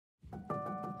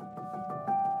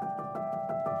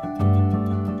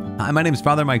Hi, my name is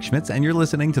Father Mike Schmitz, and you're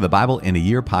listening to the Bible in a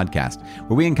Year podcast,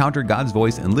 where we encounter God's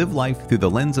voice and live life through the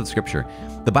lens of Scripture.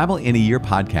 The Bible in a Year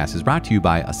podcast is brought to you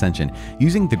by Ascension.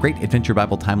 Using the Great Adventure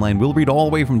Bible timeline, we'll read all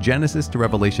the way from Genesis to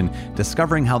Revelation,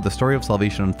 discovering how the story of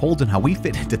salvation unfolds and how we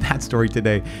fit into that story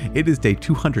today. It is day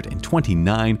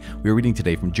 229. We're reading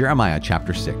today from Jeremiah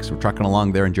chapter 6. We're trucking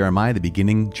along there in Jeremiah, the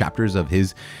beginning chapters of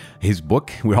his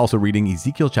book. We're also reading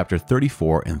Ezekiel chapter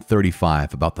 34 and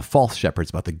 35 about the false shepherds,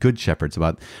 about the good shepherds,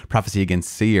 about prophecy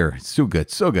against Seir. So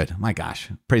good, so good. My gosh,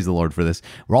 praise the Lord for this.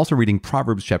 We're also reading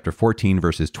Proverbs chapter 14,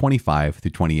 verses 25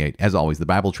 through 28. As always, the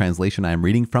Bible translation I am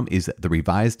reading from is the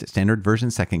Revised Standard Version,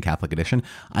 Second Catholic Edition.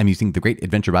 I'm using the Great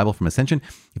Adventure Bible from Ascension.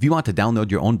 If you want to download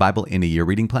your own Bible in a Year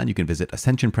reading plan, you can visit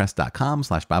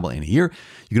ascensionpress.com/Bible in a Year.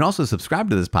 You can also subscribe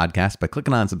to this podcast by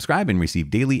clicking on subscribe and receive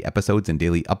daily episodes and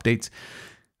daily updates.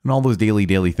 And all those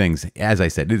daily things. As I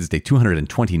said, it is day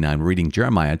 229. We're reading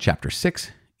Jeremiah chapter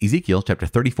 6, Ezekiel chapter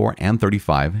 34 and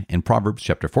 35, and Proverbs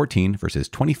chapter 14, verses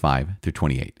 25 through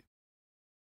 28.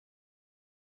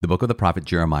 The book of the prophet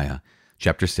Jeremiah,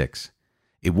 chapter 6,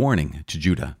 a warning to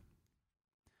Judah.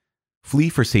 Flee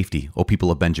for safety, O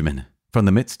people of Benjamin, from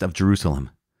the midst of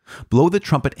Jerusalem. Blow the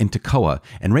trumpet in Tekoa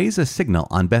and raise a signal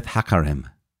on Beth Haccherem,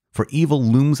 for evil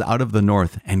looms out of the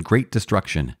north and great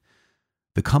destruction.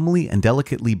 The comely and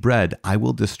delicately bred I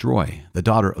will destroy, the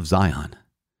daughter of Zion.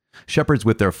 Shepherds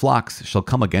with their flocks shall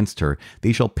come against her.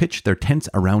 They shall pitch their tents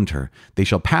around her. They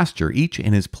shall pasture each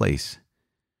in his place.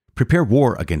 Prepare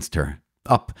war against her.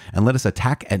 Up, and let us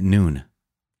attack at noon.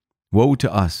 Woe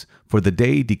to us, for the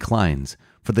day declines,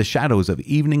 for the shadows of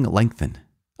evening lengthen.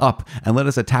 Up, and let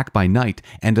us attack by night,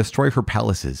 and destroy her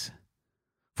palaces.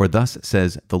 For thus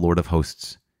says the Lord of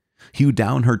hosts, hew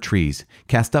down her trees,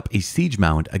 cast up a siege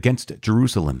mound against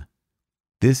Jerusalem.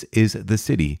 This is the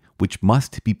city which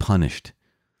must be punished.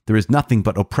 There is nothing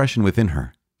but oppression within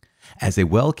her. As a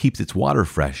well keeps its water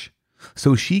fresh,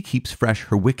 so she keeps fresh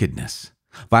her wickedness.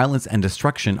 Violence and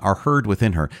destruction are heard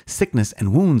within her. Sickness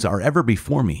and wounds are ever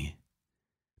before me.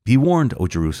 Be warned, O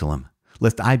Jerusalem,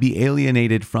 lest I be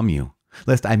alienated from you,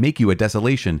 lest I make you a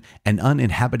desolation, an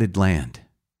uninhabited land.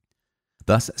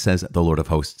 Thus says the Lord of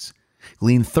hosts,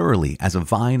 glean thoroughly as a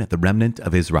vine the remnant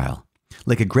of Israel.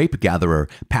 Like a grape gatherer,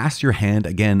 pass your hand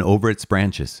again over its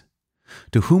branches.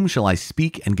 To whom shall I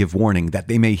speak and give warning that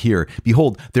they may hear?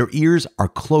 Behold, their ears are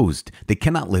closed, they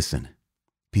cannot listen.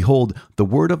 Behold, the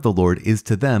word of the Lord is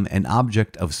to them an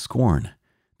object of scorn.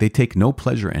 They take no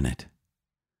pleasure in it.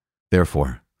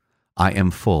 Therefore, I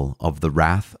am full of the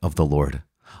wrath of the Lord.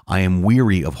 I am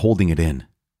weary of holding it in.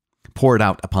 Pour it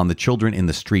out upon the children in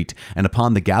the street, and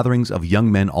upon the gatherings of young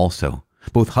men also.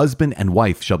 Both husband and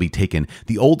wife shall be taken,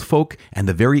 the old folk and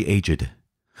the very aged.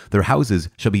 Their houses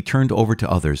shall be turned over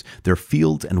to others, their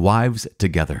fields and wives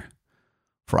together.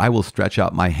 For I will stretch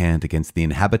out my hand against the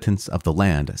inhabitants of the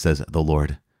land, says the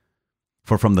Lord.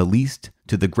 For from the least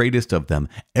to the greatest of them,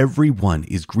 every one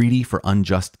is greedy for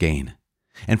unjust gain.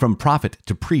 And from prophet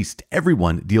to priest, every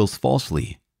one deals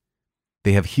falsely.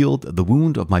 They have healed the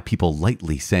wound of my people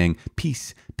lightly, saying,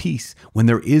 peace, peace, when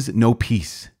there is no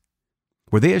peace.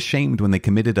 Were they ashamed when they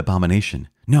committed abomination?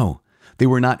 No, they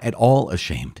were not at all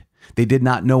ashamed. They did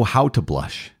not know how to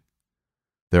blush.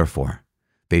 Therefore,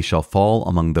 they shall fall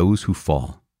among those who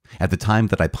fall. At the time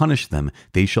that I punish them,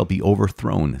 they shall be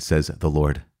overthrown, says the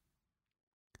Lord.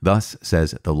 Thus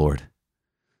says the Lord,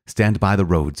 stand by the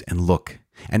roads and look,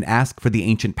 and ask for the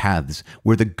ancient paths,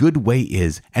 where the good way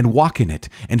is, and walk in it,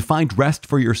 and find rest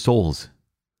for your souls.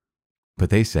 But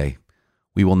they say,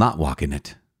 we will not walk in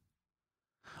it.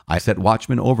 I set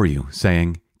watchmen over you,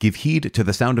 saying, give heed to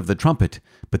the sound of the trumpet.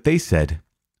 But they said,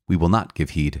 we will not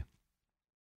give heed.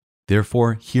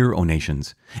 Therefore hear, O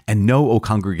nations, and know, O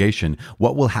congregation,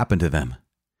 what will happen to them.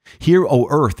 Hear, O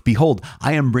earth, behold,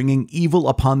 I am bringing evil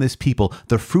upon this people,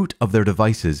 the fruit of their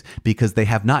devices, because they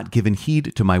have not given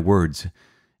heed to my words.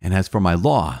 And as for my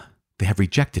law, they have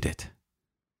rejected it.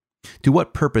 To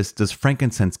what purpose does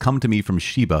frankincense come to me from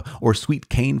Sheba, or sweet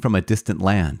cane from a distant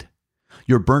land?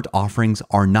 Your burnt offerings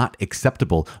are not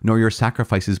acceptable, nor your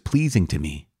sacrifices pleasing to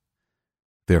me.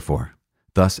 Therefore,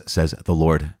 thus says the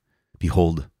Lord,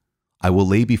 behold, I will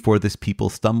lay before this people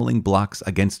stumbling blocks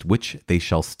against which they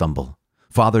shall stumble.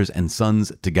 Fathers and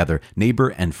sons together, neighbor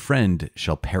and friend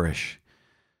shall perish.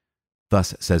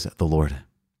 Thus says the Lord,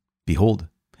 behold,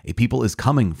 a people is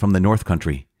coming from the north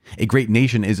country. A great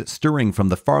nation is stirring from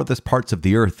the farthest parts of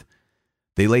the earth.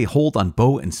 They lay hold on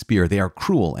bow and spear. They are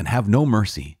cruel and have no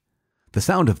mercy. The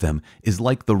sound of them is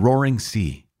like the roaring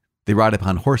sea. They ride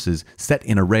upon horses set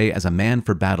in array as a man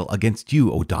for battle against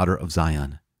you, O daughter of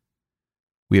Zion.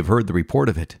 We have heard the report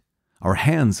of it. Our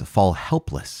hands fall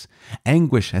helpless.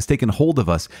 Anguish has taken hold of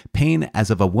us, pain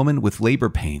as of a woman with labor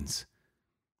pains.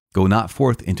 Go not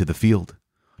forth into the field,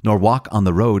 nor walk on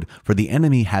the road, for the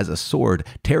enemy has a sword.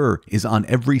 Terror is on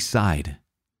every side.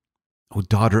 O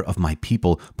daughter of my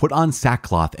people, put on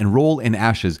sackcloth and roll in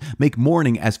ashes. Make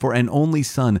mourning as for an only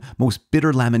son, most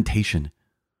bitter lamentation.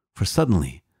 For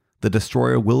suddenly the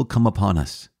destroyer will come upon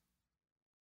us.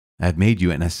 I have made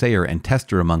you an assayer and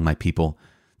tester among my people,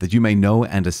 that you may know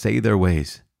and assay their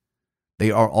ways.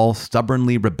 They are all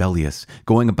stubbornly rebellious,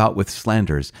 going about with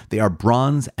slanders. They are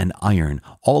bronze and iron.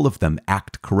 All of them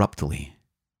act corruptly.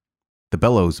 The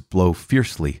bellows blow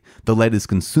fiercely. The lead is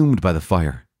consumed by the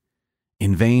fire.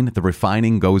 In vain the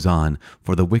refining goes on,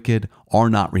 for the wicked are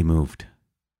not removed.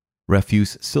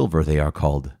 Refuse silver they are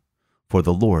called, for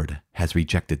the Lord has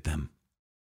rejected them.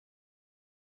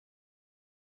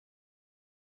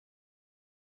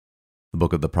 The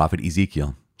book of the prophet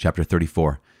Ezekiel, chapter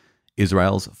 34,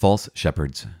 Israel's false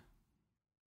shepherds.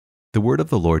 The word of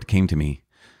the Lord came to me,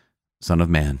 Son of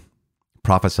man,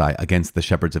 prophesy against the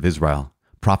shepherds of Israel,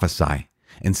 prophesy,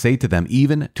 and say to them,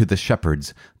 even to the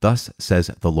shepherds, thus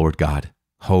says the Lord God,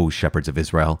 Ho, shepherds of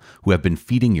Israel, who have been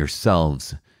feeding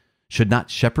yourselves, should not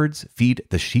shepherds feed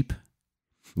the sheep?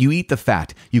 You eat the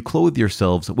fat, you clothe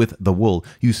yourselves with the wool,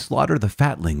 you slaughter the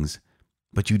fatlings,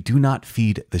 but you do not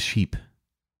feed the sheep.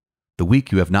 The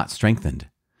weak you have not strengthened,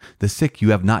 the sick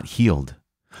you have not healed,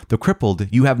 the crippled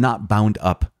you have not bound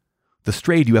up, the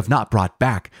strayed you have not brought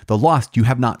back, the lost you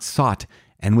have not sought,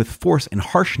 and with force and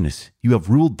harshness you have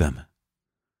ruled them.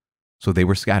 So they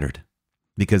were scattered,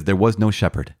 because there was no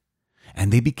shepherd,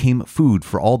 and they became food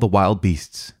for all the wild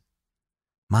beasts.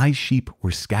 My sheep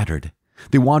were scattered.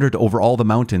 They wandered over all the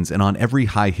mountains and on every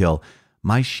high hill.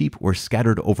 My sheep were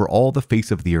scattered over all the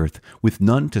face of the earth, with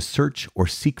none to search or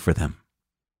seek for them.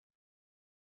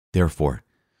 Therefore,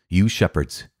 you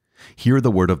shepherds, hear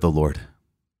the word of the Lord.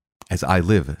 As I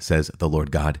live, says the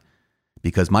Lord God,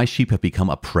 because my sheep have become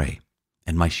a prey,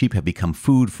 and my sheep have become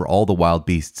food for all the wild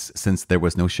beasts, since there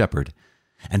was no shepherd,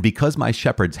 and because my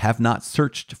shepherds have not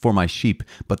searched for my sheep,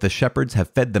 but the shepherds have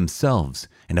fed themselves,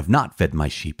 and have not fed my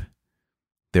sheep.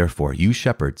 Therefore, you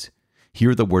shepherds,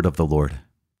 hear the word of the Lord.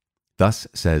 Thus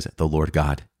says the Lord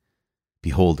God,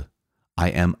 Behold, I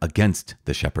am against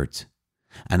the shepherds,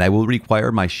 and I will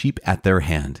require my sheep at their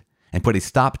hand, and put a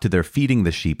stop to their feeding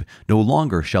the sheep. No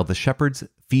longer shall the shepherds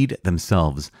feed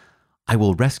themselves. I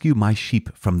will rescue my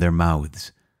sheep from their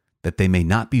mouths, that they may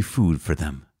not be food for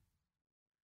them.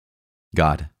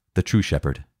 God, the true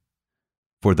shepherd.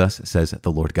 For thus says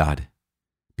the Lord God,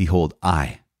 Behold,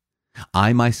 I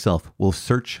myself will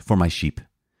search for my sheep,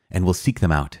 and will seek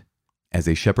them out. As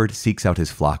a shepherd seeks out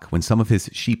his flock when some of his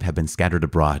sheep have been scattered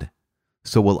abroad,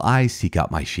 so will I seek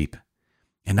out my sheep.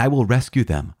 And I will rescue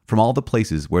them from all the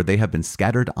places where they have been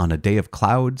scattered on a day of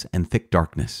clouds and thick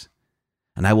darkness.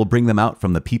 And I will bring them out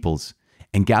from the peoples,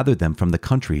 and gather them from the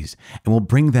countries, and will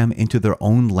bring them into their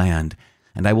own land.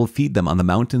 And I will feed them on the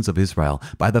mountains of Israel,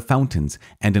 by the fountains,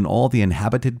 and in all the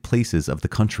inhabited places of the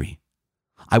country.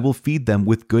 I will feed them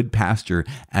with good pasture,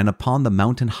 and upon the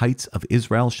mountain heights of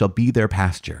Israel shall be their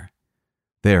pasture.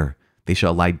 There they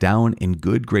shall lie down in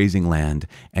good grazing land,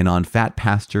 and on fat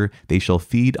pasture they shall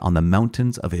feed on the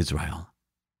mountains of Israel.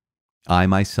 I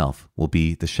myself will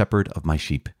be the shepherd of my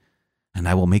sheep, and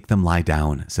I will make them lie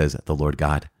down, says the Lord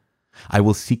God. I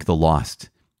will seek the lost,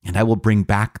 and I will bring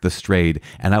back the strayed,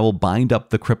 and I will bind up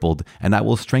the crippled, and I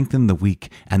will strengthen the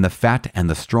weak, and the fat and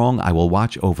the strong I will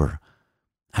watch over.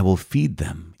 I will feed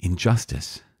them in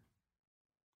justice.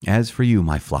 As for you,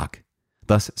 my flock,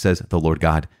 thus says the Lord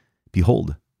God,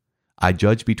 Behold, I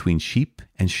judge between sheep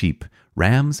and sheep,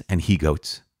 rams and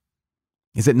he-goats.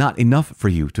 Is it not enough for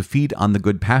you to feed on the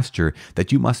good pasture,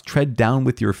 that you must tread down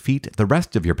with your feet the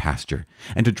rest of your pasture,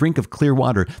 and to drink of clear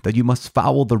water, that you must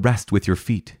foul the rest with your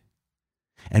feet?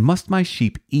 And must my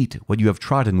sheep eat what you have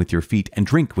trodden with your feet, and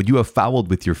drink what you have fouled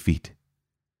with your feet?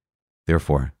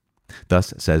 Therefore,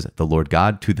 thus says the Lord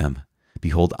God to them,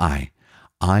 Behold, I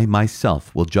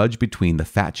myself will judge between the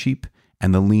fat sheep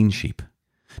and the lean sheep,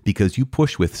 because you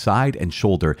push with side and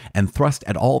shoulder, and thrust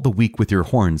at all the weak with your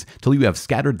horns, till you have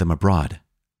scattered them abroad.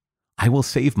 I will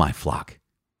save my flock.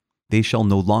 They shall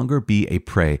no longer be a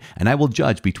prey, and I will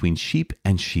judge between sheep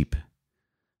and sheep.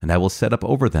 And I will set up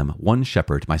over them one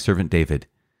shepherd, my servant David,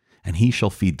 and he shall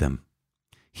feed them.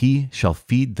 He shall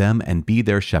feed them and be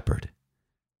their shepherd.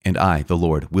 And I, the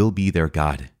Lord, will be their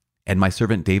God, and my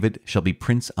servant David shall be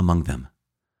prince among them.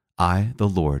 I, the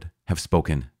Lord, have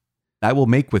spoken. I will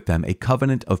make with them a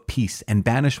covenant of peace, and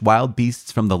banish wild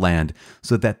beasts from the land,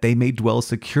 so that they may dwell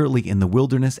securely in the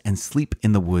wilderness and sleep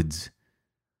in the woods.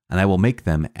 and I will make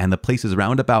them and the places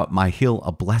round about my hill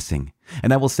a blessing,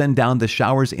 and I will send down the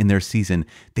showers in their season.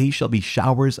 They shall be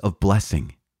showers of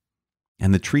blessing.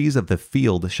 And the trees of the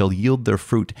field shall yield their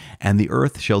fruit, and the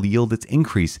earth shall yield its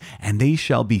increase, and they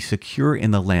shall be secure in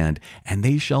the land, and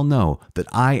they shall know that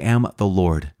I am the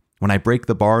Lord, when I break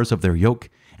the bars of their yoke,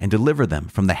 and deliver them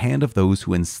from the hand of those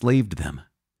who enslaved them.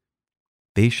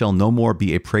 They shall no more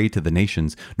be a prey to the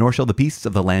nations, nor shall the beasts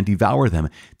of the land devour them.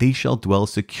 They shall dwell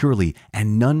securely,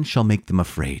 and none shall make them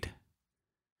afraid.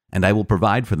 And I will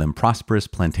provide for them prosperous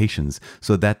plantations,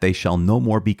 so that they shall no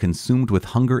more be consumed with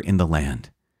hunger in the land,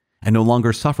 and no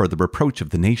longer suffer the reproach of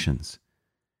the nations.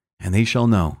 And they shall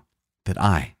know that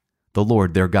I, the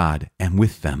Lord their God, am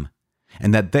with them,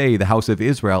 and that they, the house of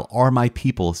Israel, are my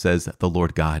people, says the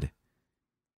Lord God.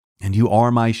 And you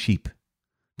are my sheep,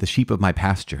 the sheep of my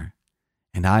pasture,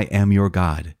 and I am your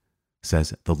God,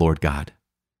 says the Lord God.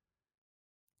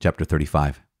 Chapter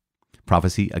 35.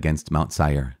 Prophecy against Mount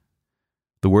Seir.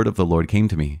 The word of the Lord came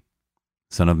to me.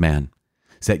 Son of man,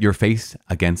 set your face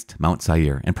against Mount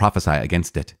Seir, and prophesy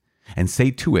against it, and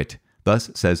say to it,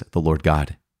 Thus says the Lord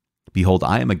God, Behold,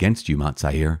 I am against you, Mount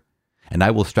Seir, and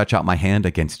I will stretch out my hand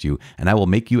against you, and I will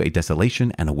make you a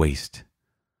desolation and a waste.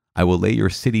 I will lay your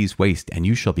cities waste, and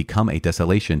you shall become a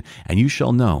desolation, and you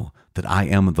shall know that I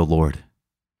am the Lord.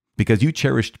 Because you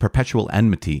cherished perpetual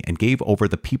enmity and gave over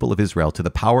the people of Israel to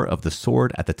the power of the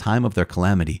sword at the time of their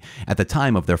calamity, at the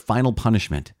time of their final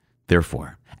punishment.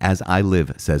 Therefore, as I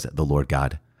live, says the Lord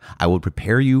God, I will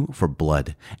prepare you for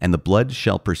blood, and the blood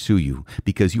shall pursue you,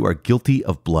 because you are guilty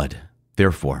of blood.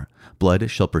 Therefore,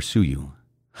 blood shall pursue you.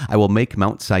 I will make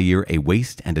Mount Seir a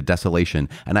waste and a desolation,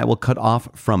 and I will cut off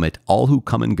from it all who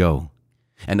come and go.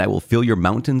 And I will fill your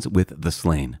mountains with the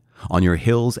slain. On your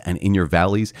hills and in your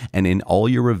valleys and in all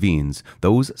your ravines,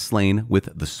 those slain with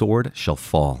the sword shall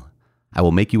fall. I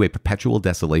will make you a perpetual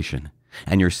desolation,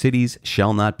 and your cities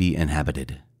shall not be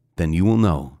inhabited. Then you will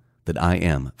know that I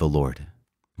am the Lord.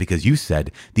 Because you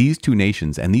said, These two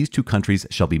nations and these two countries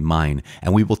shall be mine,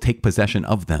 and we will take possession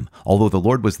of them, although the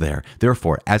Lord was there.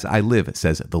 Therefore, as I live,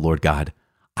 says the Lord God,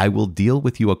 I will deal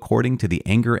with you according to the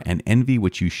anger and envy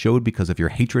which you showed because of your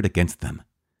hatred against them.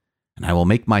 And I will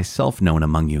make myself known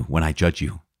among you when I judge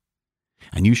you.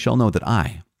 And you shall know that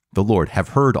I, the Lord, have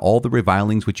heard all the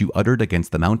revilings which you uttered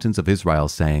against the mountains of Israel,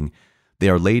 saying, They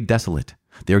are laid desolate,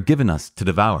 they are given us to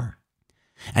devour.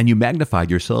 And you magnified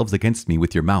yourselves against me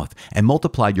with your mouth, and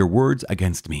multiplied your words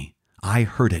against me. I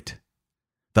heard it.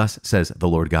 Thus says the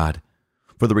Lord God,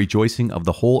 For the rejoicing of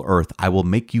the whole earth I will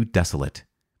make you desolate.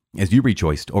 As you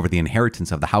rejoiced over the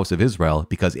inheritance of the house of Israel,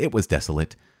 because it was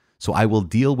desolate, so I will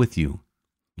deal with you.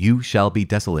 You shall be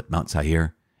desolate, Mount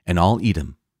Seir, and all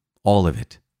Edom, all of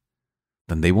it.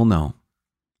 Then they will know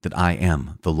that I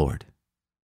am the Lord.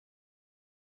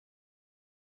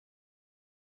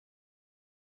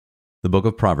 The book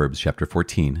of Proverbs, chapter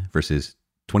 14, verses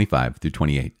 25 through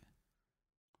 28.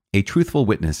 A truthful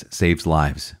witness saves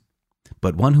lives,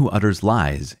 but one who utters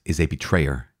lies is a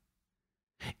betrayer.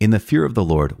 In the fear of the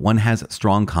Lord, one has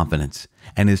strong confidence,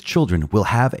 and his children will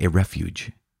have a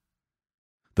refuge.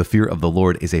 The fear of the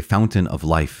Lord is a fountain of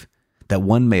life, that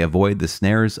one may avoid the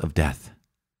snares of death.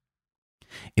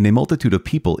 In a multitude of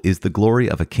people is the glory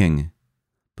of a king,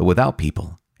 but without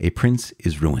people, a prince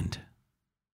is ruined.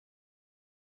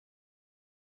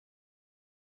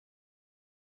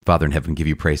 Father in heaven, give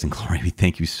you praise and glory. We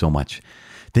thank you so much.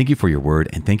 Thank you for your word,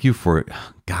 and thank you for,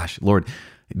 Lord,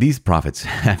 these prophets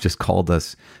have just called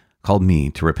me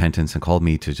to repentance and called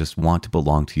me to just want to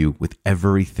belong to you with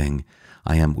everything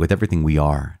I am, with everything we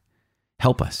are.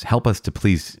 Help us to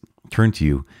please turn to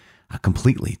you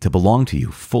completely, to belong to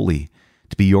you fully,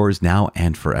 to be yours now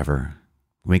and forever.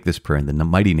 We make this prayer in the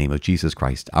mighty name of Jesus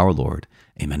Christ, our Lord.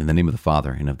 Amen. In the name of the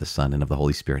Father, and of the Son, and of the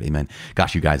Holy Spirit. Amen.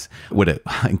 Gosh, you guys, what an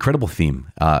incredible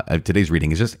theme of today's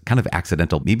reading is just kind of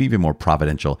accidental, maybe even more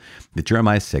providential. The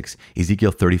Jeremiah 6,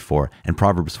 Ezekiel 34, and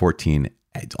Proverbs 14,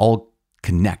 it's all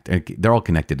they're all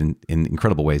connected in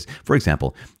incredible ways. For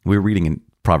example, we're reading in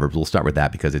Proverbs, we'll start with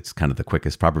that because it's kind of the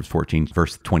quickest. Proverbs 14,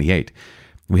 verse 28.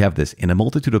 We have this, In a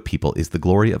multitude of people is the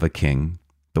glory of a king,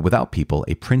 but without people,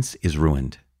 a prince is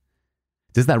ruined.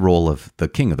 This is that role of the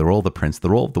king, or the role of the prince, the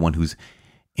role of the one who's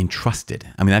entrusted.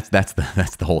 I mean, that's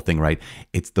the whole thing, right?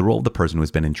 It's the role of the person who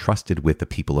has been entrusted with the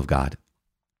people of God.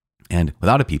 And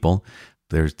without a people,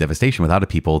 there's devastation. Without a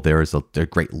people, there's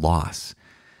great loss.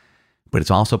 But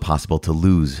it's also possible to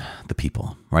lose the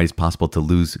people, right? It's possible to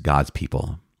lose God's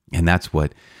people. And that's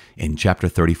what in chapter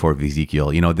 34 of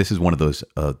Ezekiel, this is one of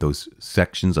those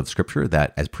sections of scripture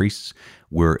that as priests,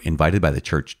 we're invited by the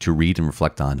church to read and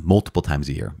reflect on multiple times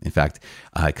a year. In fact,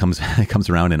 it comes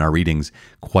around in our readings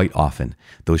quite often.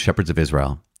 Those shepherds of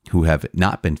Israel, who have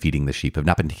not been feeding the sheep, have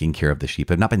not been taking care of the sheep,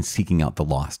 have not been seeking out the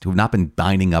lost, who have not been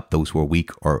binding up those who are weak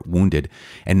or wounded,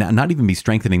 and not even be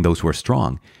strengthening those who are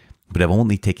strong, but have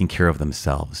only taken care of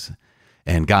themselves.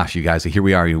 And gosh, you guys, here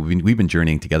we are. We've been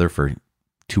journeying together for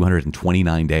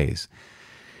 229 days.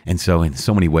 And so in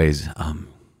so many ways,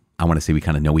 I want to say we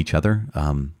kind of know each other.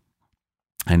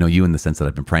 I know you in the sense that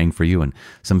I've been praying for you, and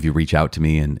some of you reach out to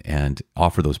me and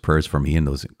offer those prayers for me and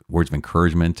those words of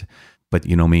encouragement. But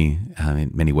you know me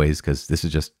in many ways, because this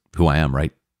is just who I am,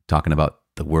 right? Talking about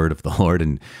the word of the Lord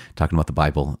and talking about the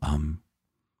Bible.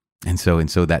 And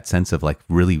so that sense of like,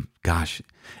 really, gosh,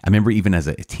 I remember even as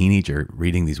a teenager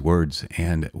reading these words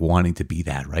and wanting to be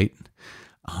that, right?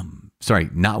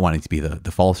 Not wanting to be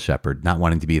the false shepherd, not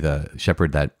wanting to be the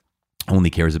shepherd that only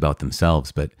cares about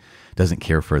themselves, but doesn't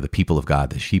care for the people of God,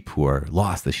 the sheep who are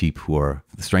lost, the sheep who are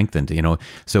strengthened,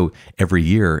 So every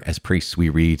year as priests, we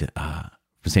read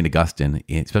from St. Augustine,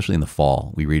 especially in the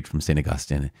fall, we read from St.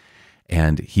 Augustine,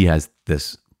 and he has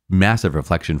this massive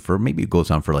reflection maybe it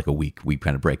goes on for like a week. We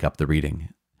kind of break up the reading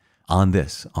on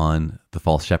the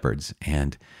false shepherds.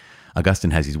 And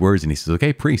Augustine has these words, and he says,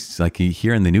 okay, priests, like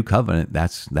here in the new covenant,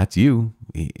 that's you.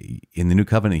 In the new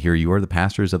covenant here, you are the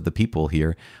pastors of the people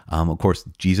here. Of course,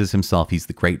 Jesus himself, he's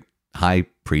the great high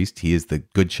priest. He is the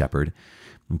good shepherd.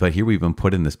 But here we've been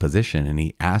put in this position, and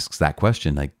he asks that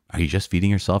question, like, are you just feeding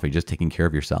yourself? Are you just taking care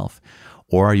of yourself?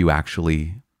 Or are you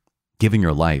actually giving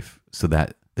your life so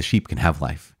that the sheep can have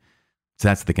life? So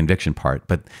that's the conviction part.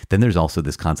 But then there's also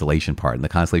this consolation part. And the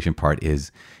consolation part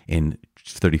is in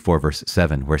 34 verse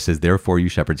 7, where it says, therefore you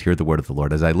shepherds hear the word of the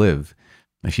Lord as I live.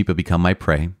 My sheep have become my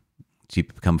prey.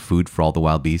 Sheep have become food for all the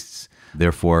wild beasts.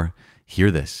 Therefore,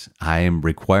 hear this. I am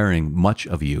requiring much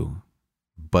of you.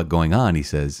 But going on, he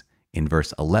says in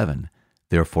verse 11,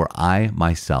 therefore I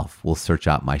myself will search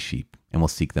out my sheep and will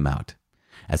seek them out.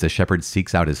 As a shepherd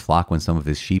seeks out his flock when some of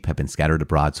his sheep have been scattered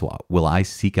abroad, so will I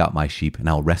seek out my sheep, and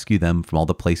I will rescue them from all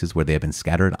the places where they have been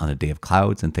scattered on a day of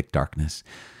clouds and thick darkness.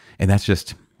 And that's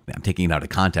just, I'm taking it out of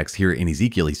context. Here in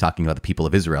Ezekiel, he's talking about the people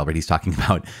of Israel, but he's talking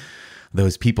about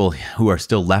those people who are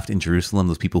still left in Jerusalem,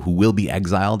 those people who will be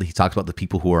exiled. He talks about the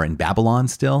people who are in Babylon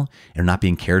still and are not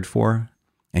being cared for.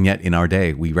 And yet in our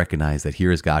day, we recognize that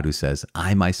here is God who says,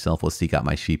 I myself will seek out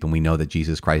my sheep. And we know that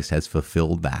Jesus Christ has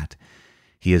fulfilled that.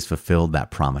 He has fulfilled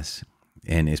that promise.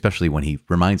 And especially when he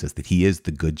reminds us that he is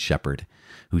the good shepherd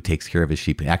who takes care of his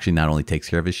sheep. He actually not only takes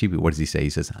care of his sheep, but what does he say? He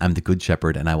says, I'm the good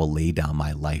shepherd and I will lay down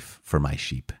my life for my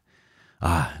sheep.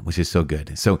 Which is so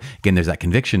good. So again, there's that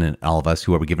conviction in all of us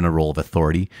who are given a role of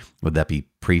authority, whether that be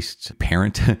priest,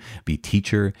 parent, be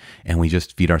teacher, and we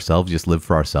just feed ourselves, just live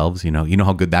for ourselves. You know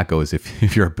how good that goes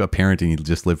if you're a parent and you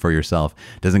just live for yourself.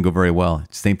 It doesn't go very well.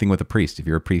 Same thing with a priest. If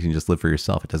you're a priest and you just live for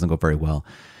yourself, it doesn't go very well.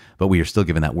 But we are still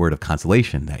given that word of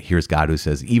consolation that here's God who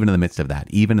says, even in the midst of that,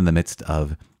 even in the midst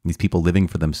of these people living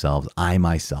for themselves, I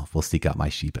myself will seek out my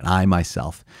sheep, and I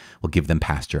myself will give them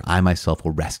pasture. I myself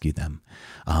will rescue them.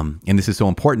 And this is so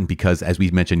important because, as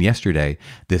we mentioned yesterday,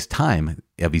 this time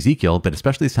of Ezekiel, but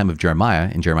especially this time of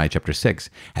Jeremiah, in Jeremiah chapter 6,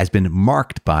 has been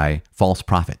marked by false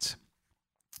prophets.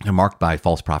 They're marked by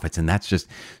false prophets, and that's just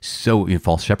so,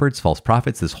 false shepherds, false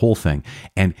prophets, this whole thing.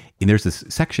 And there's this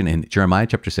section in Jeremiah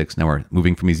chapter 6. Now we're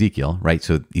moving from Ezekiel, right?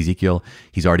 So Ezekiel,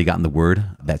 he's already gotten the word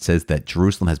that says that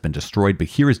Jerusalem has been destroyed. But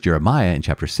here is Jeremiah in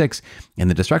chapter 6,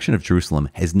 and the destruction of Jerusalem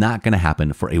is not going to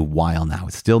happen for a while now.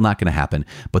 It's still not going to happen.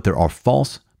 But there are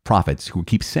false prophets who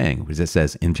keep saying, as it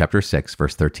says in chapter 6,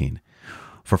 verse 13,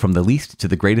 for from the least to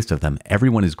the greatest of them,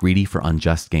 everyone is greedy for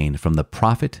unjust gain. From the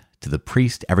prophet to the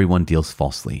priest, everyone deals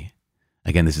falsely.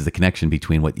 Again, this is the connection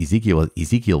between what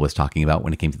Ezekiel was talking about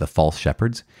when it came to the false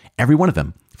shepherds. Every one of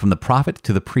them, from the prophet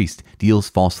to the priest, deals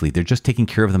falsely. They're just taking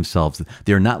care of themselves.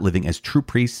 They're not living as true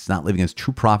priests, not living as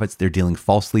true prophets. They're dealing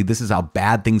falsely. This is how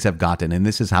bad things have gotten. And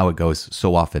this is how it goes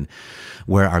so often.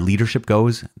 Where our leadership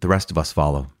goes, the rest of us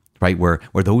follow, right? Where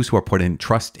those who are put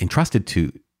entrusted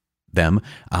to them,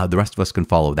 the rest of us can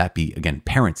follow. That be, again,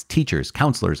 parents, teachers,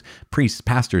 counselors, priests,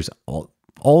 pastors,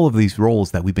 all of these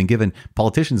roles that we've been given,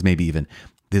 politicians maybe even,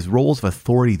 these roles of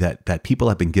authority that people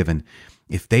have been given.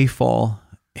 If they fall,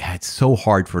 it's so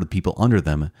hard for the people under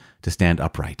them to stand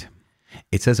upright.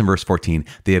 It says in verse 14,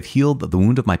 they have healed the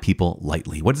wound of my people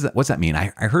lightly. What's that mean?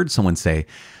 I heard someone say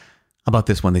about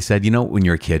this one. They said, when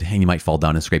you're a kid and you might fall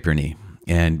down and scrape your knee,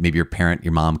 and maybe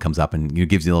your mom comes up and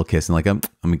gives you a little kiss and like, I'm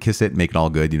going to kiss it, make it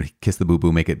all good. Kiss the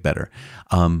boo-boo, make it better.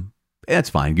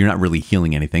 That's fine. You're not really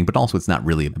healing anything, but also it's not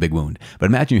really a big wound. But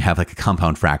imagine you have like a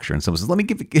compound fracture and someone says, let me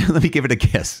give it a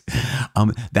kiss.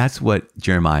 That's what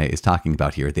Jeremiah is talking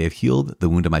about here. They have healed the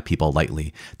wound of my people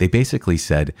lightly. They basically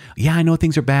said, yeah, I know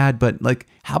things are bad, but like,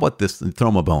 how about this? Throw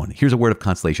them a bone. Here's a word of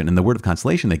consolation. And the word of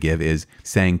consolation they give is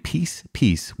saying peace,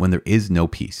 peace when there is no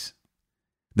peace.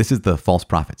 This is the false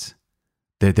prophets.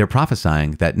 They're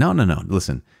prophesying that, no,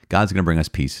 listen, God's going to bring us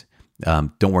peace.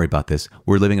 Don't worry about this.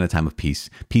 We're living in a time of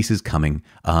peace. Peace is coming.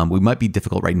 We might be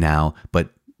difficult right now, but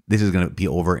this is going to be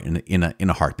over in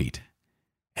a heartbeat.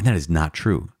 And that is not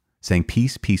true. Saying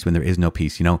peace, peace when there is no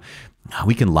peace.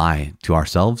 We can lie to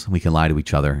ourselves. We can lie to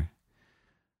each other.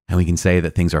 And we can say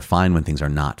that things are fine when things are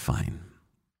not fine.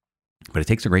 But it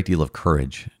takes a great deal of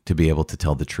courage to be able to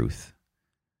tell the truth.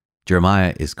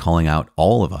 Jeremiah is calling out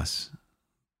all of us,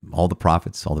 all the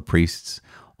prophets, all the priests,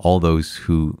 all those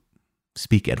who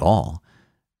speak at all,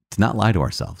 to not lie to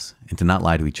ourselves and to not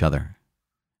lie to each other.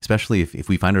 Especially if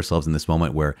we find ourselves in this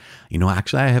moment where,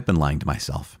 actually I have been lying to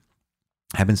myself.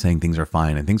 I've been saying things are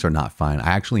fine and things are not fine.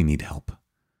 I actually need help.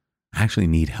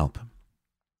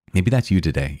 Maybe that's you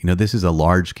today. This is a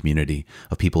large community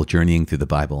of people journeying through the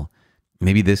Bible.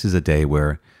 Maybe this is a day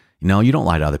where, you don't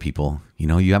lie to other people.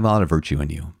 You have a lot of virtue in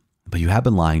you, but you have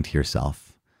been lying to yourself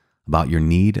about your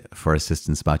need for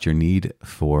assistance, about your need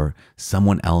for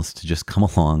someone else to just come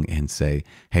along and say,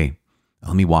 hey,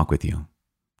 let me walk with you.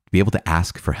 Be able to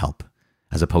ask for help,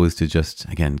 as opposed to just,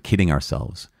 again, kidding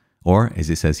ourselves. Or, as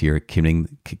it says here, kidding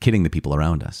the people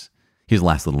around us. Here's the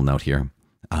last little note here.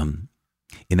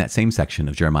 In that same section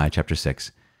of Jeremiah chapter 6,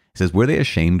 it says, were they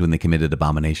ashamed when they committed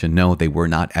abomination? No, they were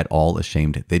not at all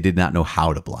ashamed. They did not know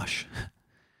how to blush.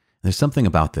 There's something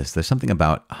about this. There's something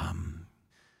about...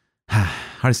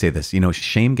 how to say this?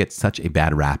 Shame gets such a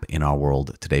bad rap in our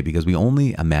world today because we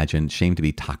only imagine shame to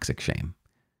be toxic shame.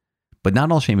 But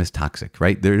not all shame is toxic,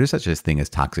 right? There is such a thing as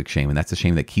toxic shame, and that's the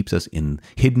shame that keeps us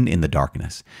hidden in the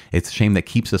darkness. It's the shame that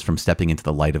keeps us from stepping into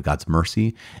the light of God's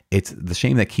mercy. It's the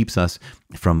shame that keeps us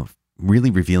from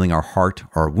really revealing our heart,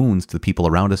 our wounds to the people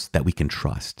around us that we can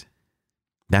trust.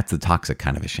 That's the toxic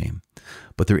kind of a shame.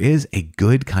 But there is a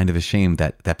good kind of a shame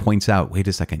that points out, wait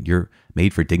a second, you're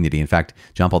made for dignity. In fact,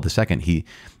 John Paul II, he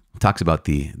talks about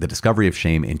the discovery of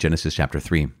shame in Genesis chapter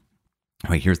 3.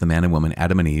 Right, here's the man and woman,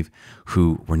 Adam and Eve,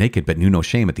 who were naked but knew no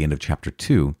shame at the end of chapter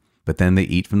 2. But then they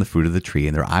eat from the fruit of the tree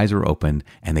and their eyes were opened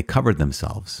and they covered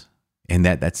themselves. And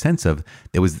that sense of,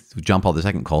 it was John Paul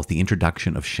II calls the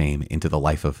introduction of shame into the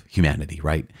life of humanity,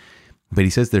 right? But he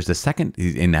says there's a second,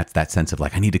 and that's that sense of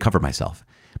like, I need to cover myself.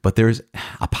 But there's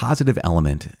a positive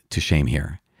element to shame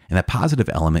here. And that positive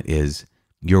element is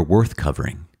you're worth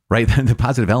covering, right? The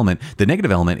positive element, the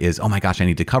negative element is, oh my gosh, I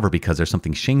need to cover because there's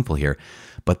something shameful here.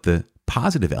 But the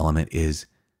positive element is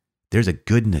there's a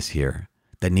goodness here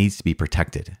that needs to be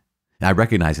protected. And I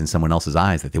recognize in someone else's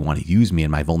eyes that they want to use me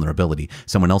in my vulnerability.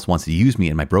 Someone else wants to use me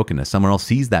in my brokenness. Someone else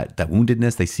sees that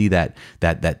woundedness. They see that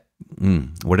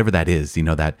whatever that is,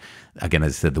 that, again,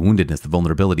 as I said, the woundedness, the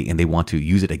vulnerability, and they want to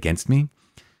use it against me.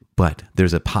 But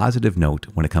there's a positive note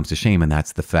when it comes to shame, and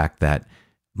that's the fact that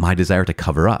my desire to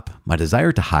cover up, my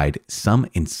desire to hide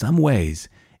in some ways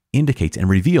indicates and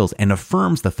reveals and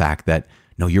affirms the fact that,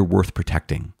 no, you're worth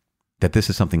protecting, that this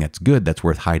is something that's good, that's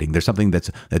worth hiding. There's something that's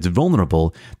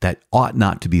vulnerable that ought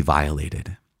not to be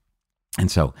violated. And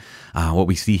so what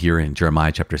we see here in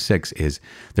Jeremiah chapter 6 is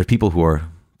there's people who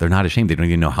they're not ashamed. They don't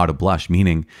even know how to blush,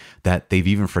 meaning that they've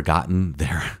even forgotten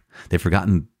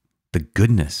the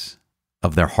goodness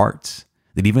of their hearts.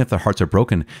 That even if their hearts are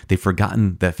broken, they've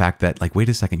forgotten the fact that, like, wait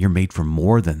a second, you're made for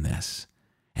more than this.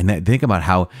 And that, think about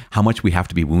how much we have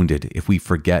to be wounded if we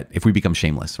become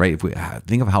shameless, right? If we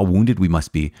think of how wounded we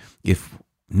must be if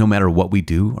no matter what we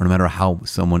do or no matter how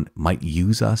someone might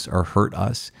use us or hurt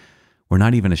us, we're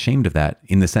not even ashamed of that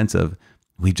in the sense of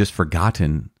we've just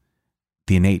forgotten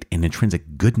the innate and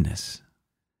intrinsic goodness.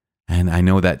 And I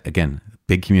know that, again,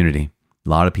 big community, a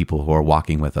lot of people who are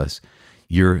walking with us,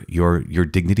 your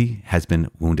dignity has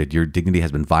been wounded. Your dignity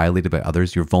has been violated by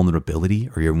others. Your vulnerability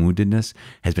or your woundedness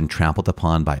has been trampled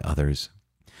upon by others.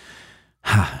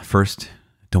 First,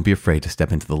 don't be afraid to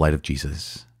step into the light of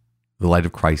Jesus, the light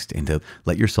of Christ, and to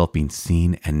let yourself be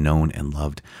seen and known and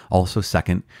loved. Also,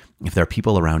 second, if there are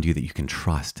people around you that you can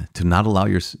trust, to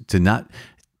not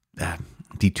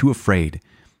be too afraid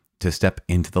to step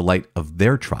into the light of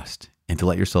their trust and to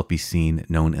let yourself be seen,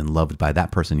 known, and loved by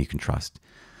that person you can trust.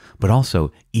 But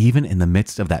also, even in the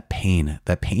midst of that pain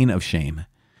of shame,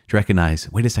 to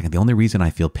recognize, wait a second, the only reason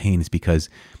I feel pain is because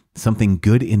something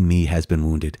good in me has been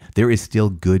wounded. There is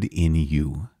still good in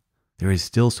you. There is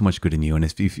still so much good in you. And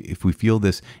if we feel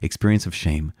this experience of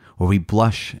shame, or we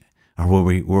blush, or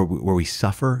where we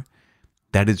suffer,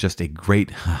 that is just a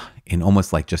great and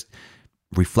almost like just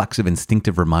reflexive,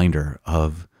 instinctive reminder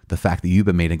of the fact that you've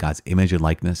been made in God's image and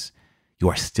likeness. You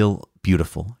are still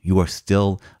beautiful. You are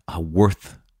still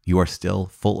you are still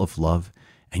full of love,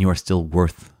 and you are still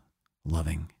worth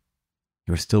loving.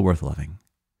 You are still worth loving.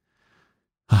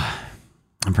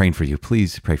 I'm praying for you.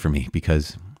 Please pray for me,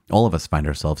 because all of us find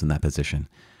ourselves in that position.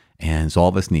 And so all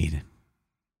of us need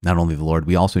not only the Lord,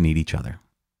 we also need each other.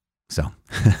 So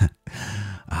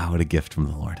what a gift from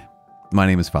the Lord. My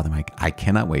name is Father Mike. I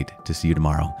cannot wait to see you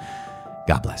tomorrow.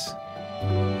 God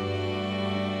bless.